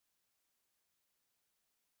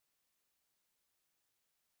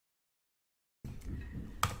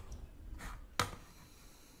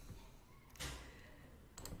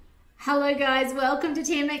Hello guys, welcome to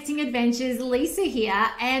Thermomixing Adventures. Lisa here,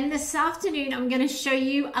 and this afternoon I'm going to show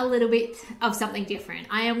you a little bit of something different.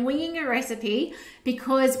 I am winging a recipe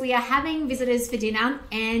because we are having visitors for dinner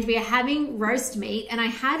and we are having roast meat, and I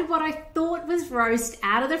had what I thought was roast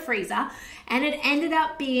out of the freezer and it ended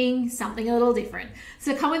up being something a little different.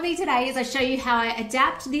 So come with me today as I show you how I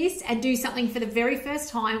adapt this and do something for the very first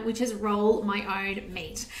time, which is roll my own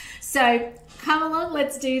meat. So come along,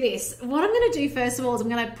 let's do this. What I'm going to do first of all is I'm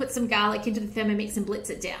going to put some garlic into the Thermomix and blitz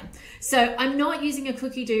it down. So I'm not using a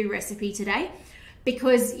cookie dough recipe today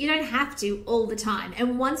because you don't have to all the time.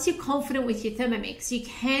 And once you're confident with your Thermomix, you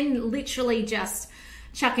can literally just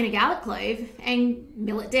chuck in a garlic clove and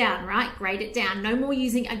mill it down, right? Grate it down. No more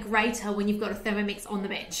using a grater when you've got a Thermomix on the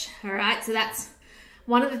bench, all right? So that's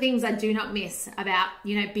one of the things I do not miss about,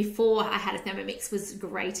 before I had a Thermomix was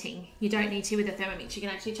grating. You don't need to with a Thermomix. You can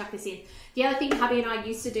actually chuck this in. The other thing hubby and I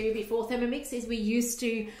used to do before Thermomix is we used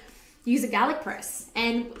to use a garlic press.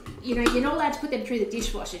 And, you're not allowed to put them through the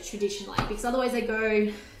dishwasher traditionally because otherwise they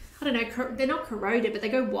go, I don't know, they're not corroded, but they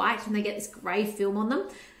go white and they get this gray film on them.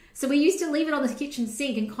 So we used to leave it on the kitchen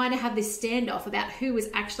sink and kind of have this standoff about who was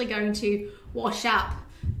actually going to wash up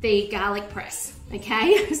the garlic press,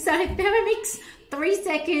 okay? So Thermomix, 3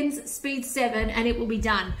 seconds, speed 7, and it will be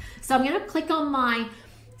done. So I'm going to click on my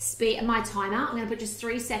timer. I'm going to put just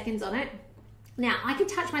 3 seconds on it. Now, I can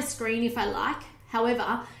touch my screen if I like.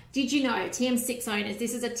 However, did you know, TM6 owners,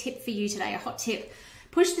 this is a tip for you today, a hot tip.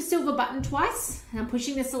 Push the silver button twice, and I'm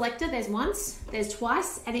pushing the selector. There's once, there's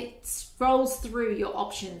twice, and it scrolls through your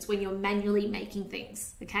options when you're manually making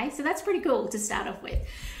things, okay? So that's pretty cool to start off with.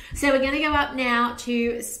 So we're going to go up now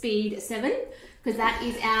to speed 7, because that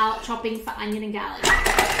is our chopping for onion and garlic.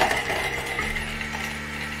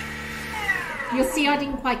 You'll see I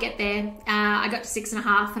didn't quite get there. I got to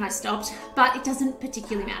 6.5 and I stopped, but it doesn't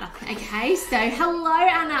particularly matter, okay? So hello,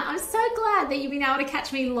 Anna. I'm so glad that you've been able to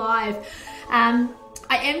catch me live.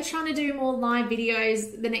 I am trying to do more live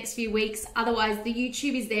videos the next few weeks. Otherwise, the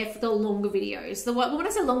YouTube is there for the longer videos. When I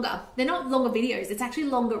say longer, they're not longer videos. It's actually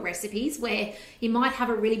longer recipes where you might have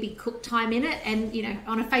a really big cook time in it. And,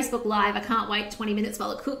 on a Facebook Live, I can't wait 20 minutes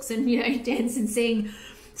while it cooks and, dance and sing.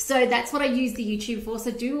 So that's what I use the YouTube for.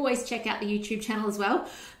 So do always check out the YouTube channel as well.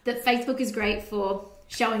 That Facebook is great for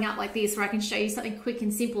showing up like this, where I can show you something quick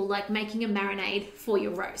and simple, like making a marinade for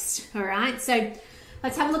your roast. All right. So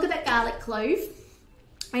let's have a look at that garlic clove.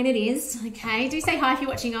 And it is, okay. Do say hi if you're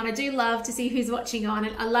watching on. I do love to see who's watching on.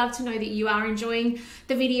 And I love to know that you are enjoying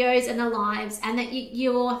the videos and the lives and that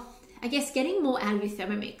you're, I guess, getting more out of your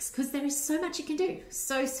Thermomix because there is so much you can do.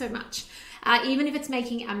 So much. Even if it's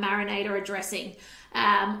making a marinade or a dressing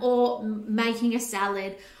or making a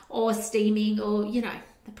salad or steaming or, they're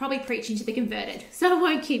probably preaching to the converted. So I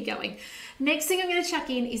won't keep going. Next thing I'm going to chuck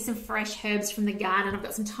in is some fresh herbs from the garden. I've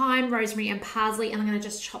got some thyme, rosemary and parsley, and I'm going to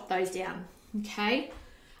just chop those down, okay?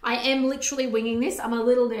 I am literally winging this. I'm a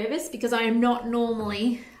little nervous because I am not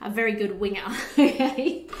normally a very good winger,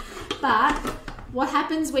 okay? But what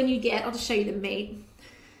happens when you get, I'll just show you the meat.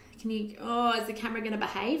 Is the camera going to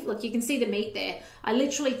behave? Look, you can see the meat there. I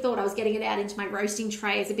literally thought I was getting it out into my roasting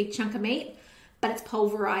tray as a big chunk of meat, but it's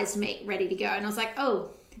pulverized meat ready to go. And I was like, oh,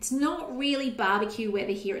 it's not really barbecue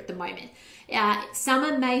weather here at the moment.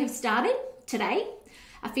 Summer may have started today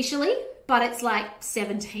officially, but it's like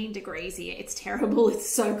 17 degrees here. It's terrible. It's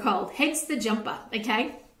so cold. Hence the jumper,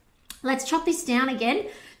 okay? Let's chop this down again.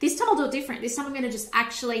 This time I'll do it different. This time I'm going to just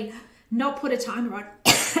actually not put a timer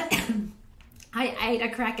on. I ate a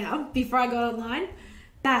cracker before I got online.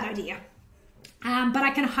 Bad idea. But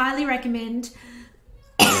I can highly recommend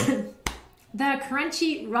the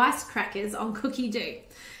crunchy rice crackers on cookie dough.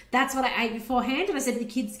 That's what I ate beforehand. And I said to the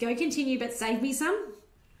kids, go continue, but save me some.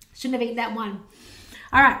 Shouldn't have eaten that one.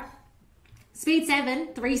 All right. Speed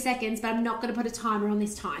 7, 3 seconds, but I'm not going to put a timer on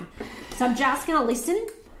this time. So I'm just going to listen.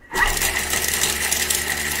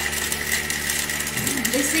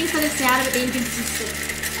 Listening for the sound of it being consistent.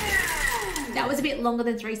 That was a bit longer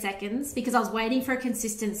than 3 seconds because I was waiting for a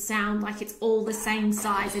consistent sound, like it's all the same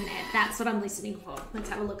size in there. That's what I'm listening for. Let's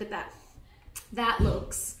have a look at that. That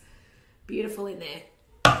looks beautiful in there.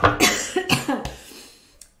 I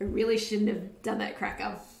really shouldn't have done that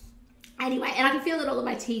cracker. Anyway, and I can feel it all in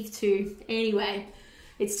my teeth too. Anyway,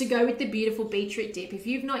 it's to go with the beautiful beetroot dip. If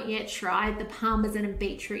you've not yet tried the parmesan and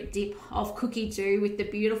beetroot dip of cookie dough with the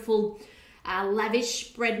beautiful lavish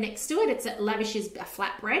bread next to it, lavish is a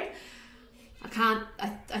flat bread.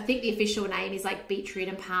 I think the official name is like beetroot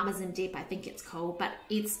and parmesan dip, I think it's called, but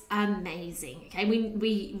it's amazing. Okay,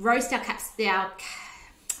 we roast our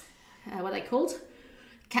what are they called?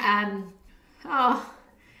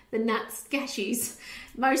 the nuts, cashews.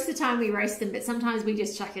 Most of the time we roast them, but sometimes we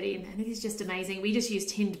just chuck it in, and it is just amazing. We just use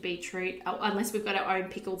tinned beetroot, unless we've got our own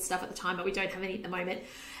pickled stuff at the time, but we don't have any at the moment.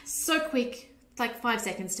 So quick, like 5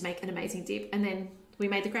 seconds to make an amazing dip, and then we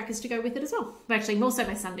made the crackers to go with it as well. But actually, more so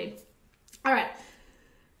my son did. All right,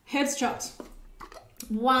 herbs chopped.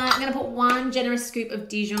 I'm going to put 1 generous scoop of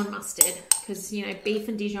Dijon mustard, because, you know, beef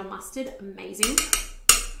and Dijon mustard, amazing.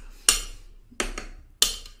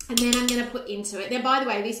 And then I'm going to put into it. Now, by the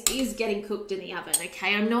way, this is getting cooked in the oven,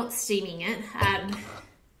 okay? I'm not steaming it.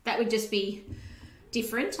 That would just be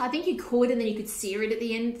different. I think you could, and then you could sear it at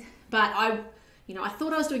the end. But I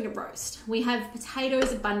thought I was doing a roast. We have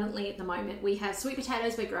potatoes abundantly at the moment. We have sweet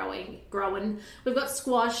potatoes we're growing. We've got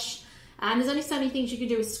squash. There's only so many things you can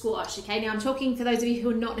do with squash, okay? Now, I'm talking for those of you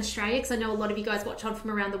who are not in Australia, because I know a lot of you guys watch on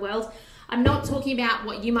from around the world. I'm not talking about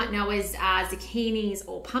what you might know as zucchinis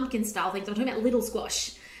or pumpkin style things. I'm talking about little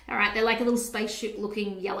squash. All right, they're like a little spaceship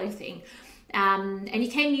looking yellow thing. And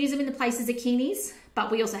you can use them in the place of zucchinis,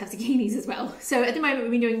 but we also have zucchinis as well. So at the moment,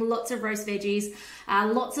 we've been doing lots of roast veggies,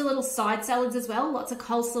 lots of little side salads as well, lots of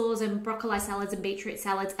coleslaws and broccoli salads and beetroot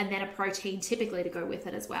salads, and then a protein typically to go with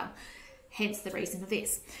it as well. Hence the reason of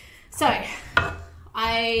this. So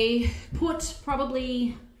I put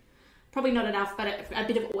probably not enough, but a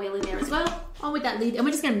bit of oil in there as well. On with that lid, and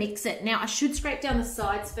we're just gonna mix it. Now I should scrape down the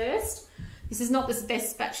sides first. This is not the best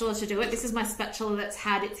spatula to do it. This is my spatula that's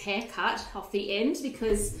had its hair cut off the end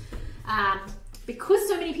because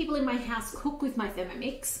so many people in my house cook with my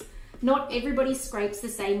Thermomix, not everybody scrapes the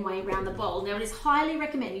same way around the bowl. Now, it is highly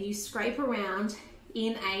recommended you scrape around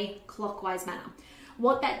in a clockwise manner.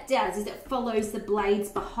 What that does is it follows the blades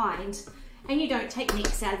behind, and you don't take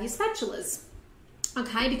nicks out of your spatulas,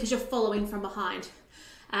 okay, because you're following from behind.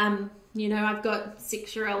 You know, I've got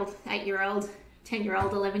 6-year-old, 8-year-old,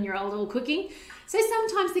 10-year-old, 11-year-old all cooking. So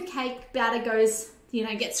sometimes the cake batter goes, you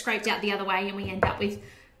know, gets scraped out the other way, and we end up with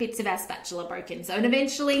bits of our spatula broken. So, and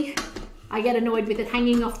eventually I get annoyed with it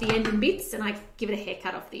hanging off the end in bits, and I give it a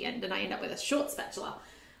haircut off the end, and I end up with a short spatula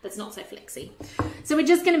that's not so flexy. So we're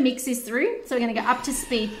just going to mix this through. So we're going to go up to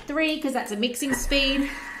speed 3 because that's a mixing speed.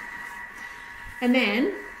 And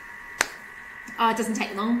then, oh, it doesn't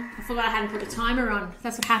take long. I forgot I hadn't put a timer on.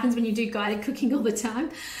 That's what happens when you do guided cooking all the time.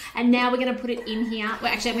 And now we're going to put it in here.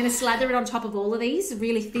 Well, actually, I'm going to slather it on top of all of these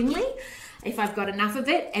really thinly, if I've got enough of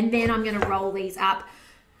it. And then I'm going to roll these up.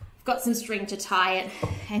 I've got some string to tie it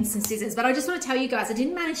and some scissors. But I just want to tell you guys, I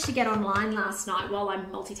didn't manage to get online last night while I'm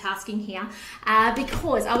multitasking here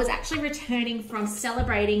because I was actually returning from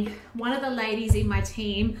celebrating. One of the ladies in my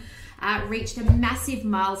team reached a massive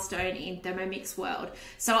milestone in Thermomix world.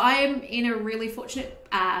 So I am in a really fortunate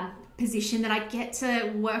position that I get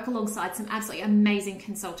to work alongside some absolutely amazing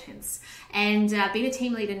consultants. And been a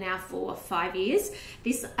team leader now for 5 years.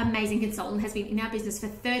 This amazing consultant has been in our business for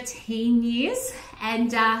 13 years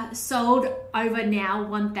and sold over now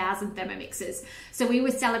 1,000 Thermomixes. So we were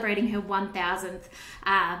celebrating her 1,000th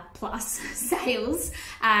plus sales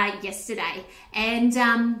yesterday.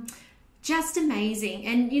 And just amazing.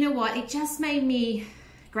 And you know what? It just made me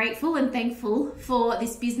grateful and thankful for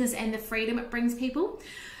this business and the freedom it brings people.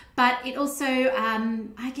 But it also,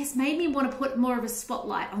 I guess, made me want to put more of a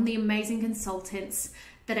spotlight on the amazing consultants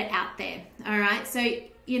that are out there. All right. So,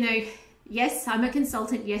 you know, yes, I'm a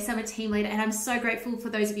consultant. Yes, I'm a team leader. And I'm so grateful for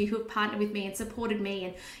those of you who have partnered with me and supported me.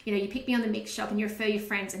 And, you know, you pick me on the mix shop and you refer your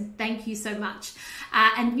friends. And thank you so much.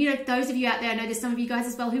 And, you know, those of you out there, I know there's some of you guys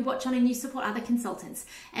as well who watch on and you support other consultants.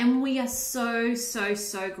 And we are so, so,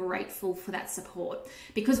 so grateful for that support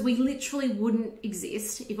because we literally wouldn't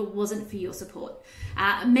exist if it wasn't for your support.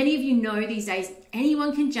 Many of you know these days,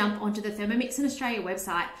 anyone can jump onto the Thermomix in Australia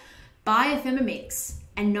website, buy a Thermomix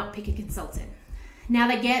and not pick a consultant. Now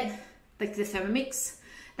they get like the Thermomix,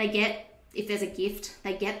 they get, if there's a gift,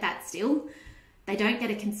 they get that still. They don't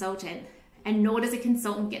get a consultant, and nor does a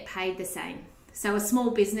consultant get paid the same. So a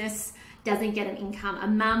small business doesn't get an income. A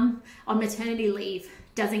mum on maternity leave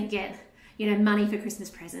doesn't get, you know, money for Christmas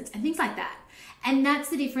presents and things like that. And that's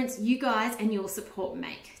the difference you guys and your support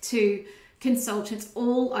make to consultants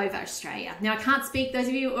all over Australia. Now, I can't speak, those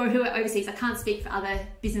of you who are overseas, I can't speak for other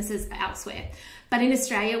businesses elsewhere. But in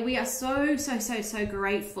Australia, we are so, so, so, so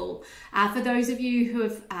grateful for those of you who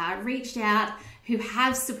have reached out, who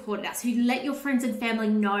have supported us, who let your friends and family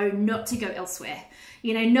know not to go elsewhere.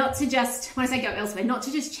 You know, not to just, when I say go elsewhere, not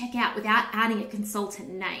to just check out without adding a consultant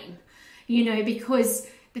name, you know, because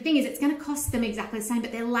the thing is, it's going to cost them exactly the same,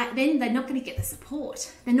 but then they're not going to get the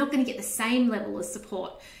support. They're not going to get the same level of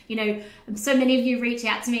support. You know, so many of you reach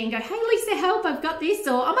out to me and go, hey, Lisa, help, I've got this,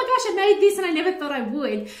 or oh my gosh, I made this and I never thought I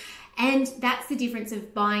would. And that's the difference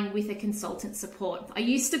of buying with a consultant support. I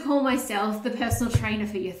used to call myself the personal trainer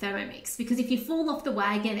for your Thermomix, because if you fall off the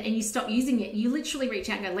wagon and you stop using it, you literally reach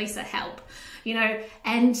out and go, Lisa, help, you know,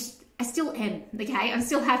 and I still am, okay? I'm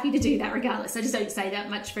still happy to do that regardless. I just don't say that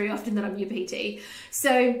much very often that I'm your PT.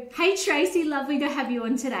 So, hey Tracy, lovely to have you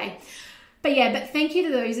on today. But yeah, but thank you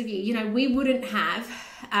to those of you, you know, we wouldn't have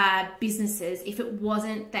businesses if it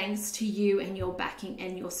wasn't thanks to you and your backing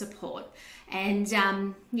and your support. And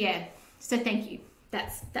yeah, so thank you.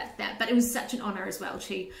 That's that. But it was such an honor as well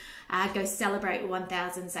to go celebrate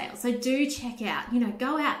 1,000 sales. So do check out, you know,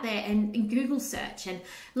 go out there and Google search and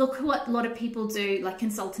look what a lot of people do, like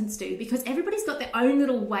consultants do, because everybody's got their own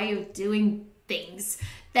little way of doing things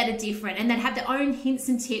that are different and that have their own hints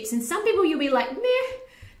and tips. And some people you'll be like, meh,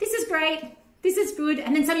 this is great, this is good.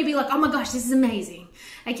 And then some you'll be like, oh my gosh, this is amazing.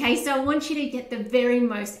 Okay, so I want you to get the very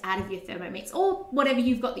most out of your Thermomix or whatever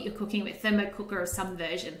you've got that you're cooking with, thermo cooker or some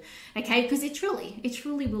version. Okay, because it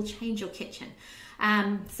truly will change your kitchen.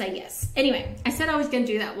 So yes, anyway, I said I was going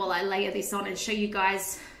to do that while I layer this on and show you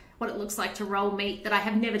guys what it looks like to roll meat that I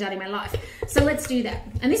have never done in my life. So let's do that.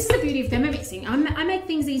 And this is the beauty of Thermomixing. I make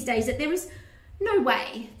things these days that there is no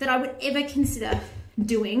way that I would ever consider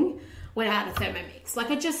doing without a Thermomix. Like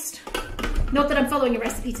not that I'm following a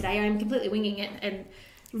recipe today, I'm completely winging it and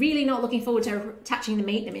really not looking forward to touching the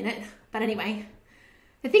meat in a minute. But anyway,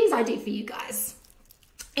 the things I do for you guys.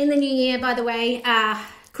 In the new year, by the way,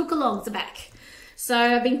 cook-alongs are back. So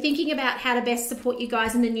I've been thinking about how to best support you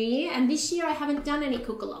guys in the new year. And this year I haven't done any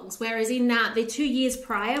cook-alongs, whereas in the 2 years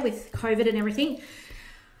prior with COVID and everything,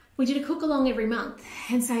 we did a cook-along every month.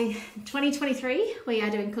 And so 2023, we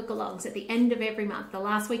are doing cook-alongs at the end of every month. The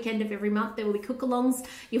last weekend of every month, there will be cook-alongs.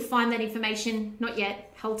 You'll find that information, not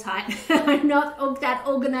yet, hold tight. I'm not that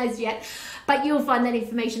organized yet, but you'll find that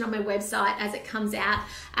information on my website as it comes out.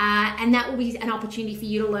 And that will be an opportunity for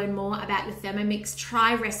you to learn more about your Thermomix.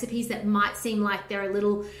 Try recipes that might seem like they're a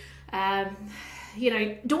little, you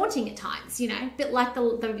know, daunting at times, you know, a bit like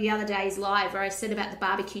the other day's live where I said about the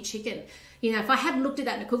barbecue chicken. You know, if I hadn't looked at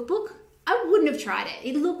that in a cookbook, I wouldn't have tried it.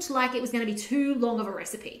 It looked like it was going to be too long of a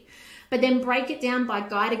recipe. But then break it down by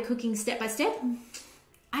guided cooking step by step,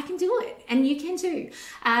 I can do it, and you can too.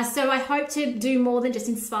 So I hope to do more than just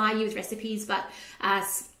inspire you with recipes, but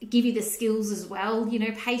give you the skills as well, you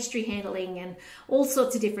know, pastry handling and all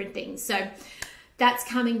sorts of different things. So that's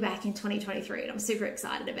coming back in 2023, and I'm super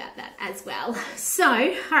excited about that as well. So,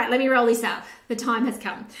 all right, let me roll this up. The time has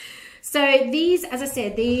come. So these, as I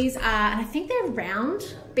said, these are, and I think they're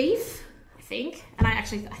round beef, I think, and I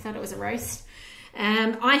thought it was a roast.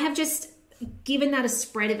 I have just given that a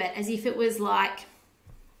spread of it as if it was like,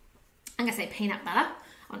 I'm gonna say peanut butter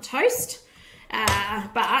on toast.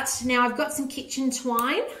 But now I've got some kitchen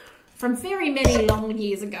twine from very many long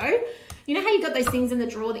years ago. You know how you got those things in the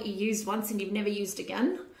drawer that you used once and you've never used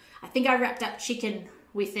again? I think I wrapped up chicken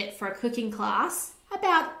with it for a cooking class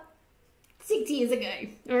about 6 years ago,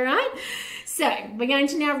 all right? So we're going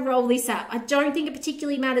to now roll this up. I don't think it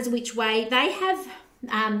particularly matters which way. They have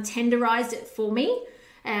tenderized it for me.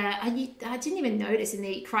 I didn't even notice in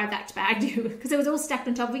the cryovac bag because it was all stacked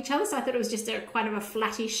on top of each other, so I thought it was just a kind of a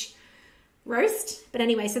flattish roast. But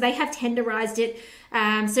anyway, so they have tenderized it.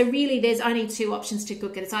 So really there's only two options to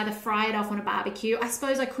cook it. It's either fry it off on a barbecue. I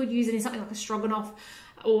suppose I could use it in something like a stroganoff,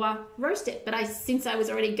 or roast it, but since I was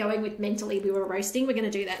already going with mentally we were roasting, we're going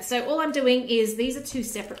to do that. So all I'm doing is, these are two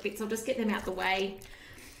separate bits. I'll just get them out the way,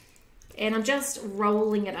 and I'm just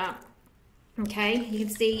rolling it up. Okay, you can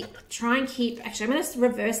see, try and keep, actually I'm going to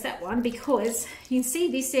reverse that one because you can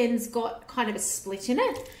see this end's got kind of a split in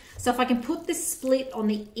it. So if I can put the split on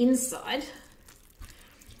the inside,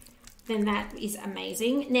 then that is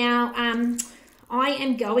amazing. Now I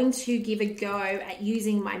am going to give a go at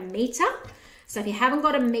using my meter. So if you haven't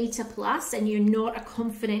got a Meter Plus and you're not a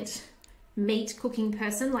confident meat cooking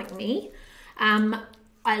person like me,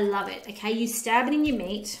 I love it, okay? You stab it in your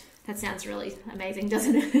meat. That sounds really amazing,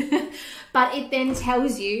 doesn't it? But it then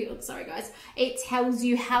tells you, oops, sorry guys, it tells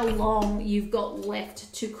you how long you've got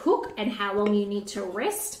left to cook and how long you need to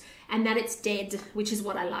rest, and that it's dead, which is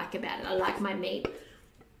what I like about it. I like my meat,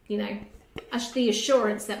 you know, the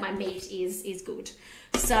assurance that my meat is good.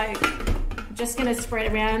 So I'm just going to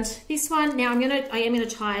spread around this one. Now I am going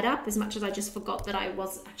to tie it up, as much as I just forgot that I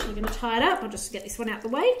was actually going to tie it up. I'll just get this one out the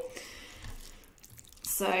way.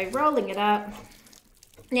 So rolling it up.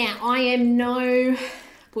 Now I am no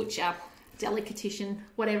butcher, delicatician,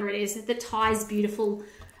 whatever it is, that ties beautiful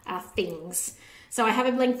things. So I have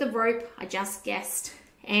a length of rope, I just guessed,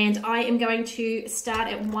 and I am going to start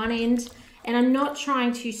at one end, and I'm not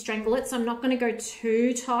trying to strangle it, so I'm not going to go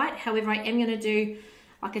too tight. However, I am going to do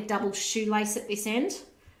like a double shoelace at this end.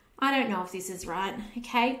 I don't know if this is right,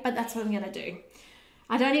 okay? But that's what I'm going to do.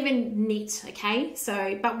 I don't even knit, okay?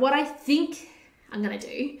 So, but what I think I'm going to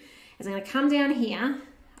do is I'm going to come down here.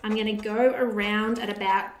 I'm going to go around at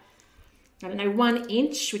about, I don't know, 1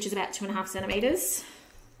 inch, which is about 2.5 centimeters.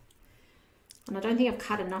 And I don't think I've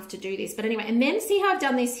cut enough to do this. But anyway, and then see how I've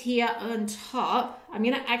done this here on top? I'm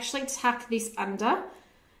going to actually tuck this under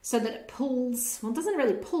so that it pulls. Well, it doesn't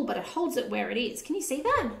really pull, but it holds it where it is. Can you see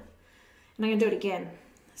that? And I'm going to do it again.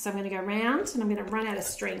 So I'm going to go around and I'm going to run out of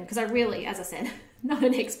string because I really, as I said, not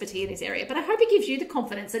an expert here in this area. But I hope it gives you the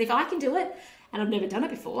confidence that if I can do it, and I've never done it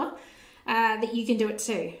before, that you can do it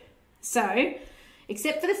too. So,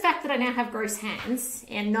 except for the fact that I now have gross hands,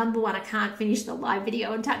 and number one, I can't finish the live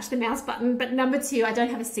video and touch the mouse button, but number two, I don't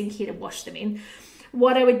have a sink here to wash them in.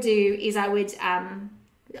 What I would do is I would, I'm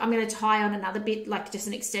going to tie on another bit, like just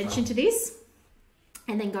an extension to this,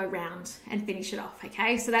 and then go round and finish it off,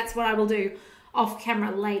 okay? So that's what I will do off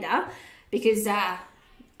camera later, because I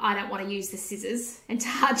don't want to use the scissors and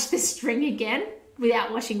touch the string again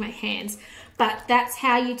without washing my hands. But that's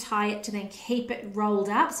how you tie it to then keep it rolled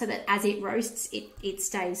up so that as it roasts, it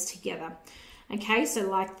stays together. Okay, so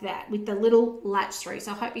like that with the little latch through.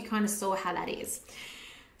 So I hope you kind of saw how that is.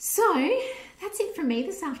 So that's it from me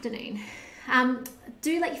this afternoon.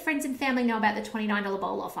 Do let your friends and family know about the $29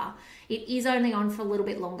 bowl offer. It is only on for a little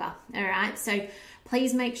bit longer, all right? So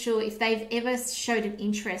please make sure if they've ever showed an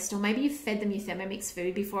interest, or maybe you've fed them your Thermomix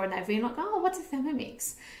food before and they've been like, oh, what's a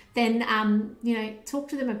Thermomix? Then, you know, talk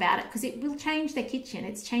to them about it because it will change their kitchen.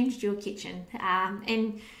 It's changed your kitchen.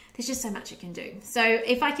 And there's just so much it can do. So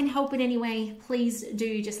if I can help in any way, please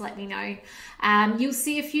do just let me know. You'll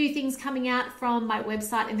see a few things coming out from my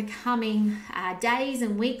website in the coming days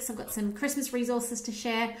and weeks. I've got some Christmas resources to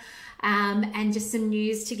share and just some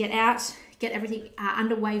news to get out, get everything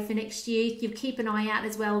underway for next year. You keep an eye out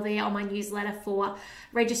as well there on my newsletter for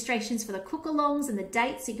registrations for the cook-alongs and the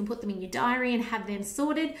dates. So you can put them in your diary and have them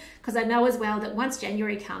sorted, because I know as well that once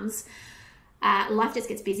January comes, life just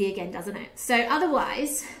gets busy again, doesn't it? So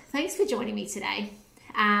otherwise, thanks for joining me today.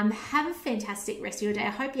 Have a fantastic rest of your day. I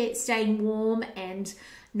hope you're staying warm and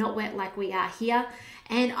not wet like we are here.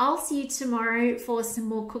 And I'll see you tomorrow for some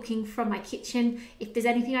more cooking from my kitchen. If there's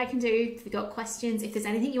anything I can do, if you've got questions, if there's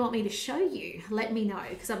anything you want me to show you, let me know,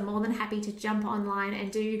 because I'm more than happy to jump online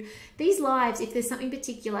and do these lives if there's something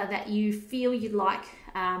particular that you feel you'd like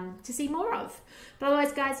to see more of. But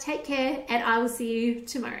otherwise, guys, take care and I will see you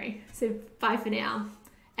tomorrow. So bye for now.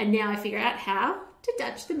 And now I figure out how to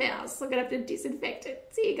touch the mouse. I'm gonna have to disinfect it.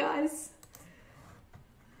 See you guys.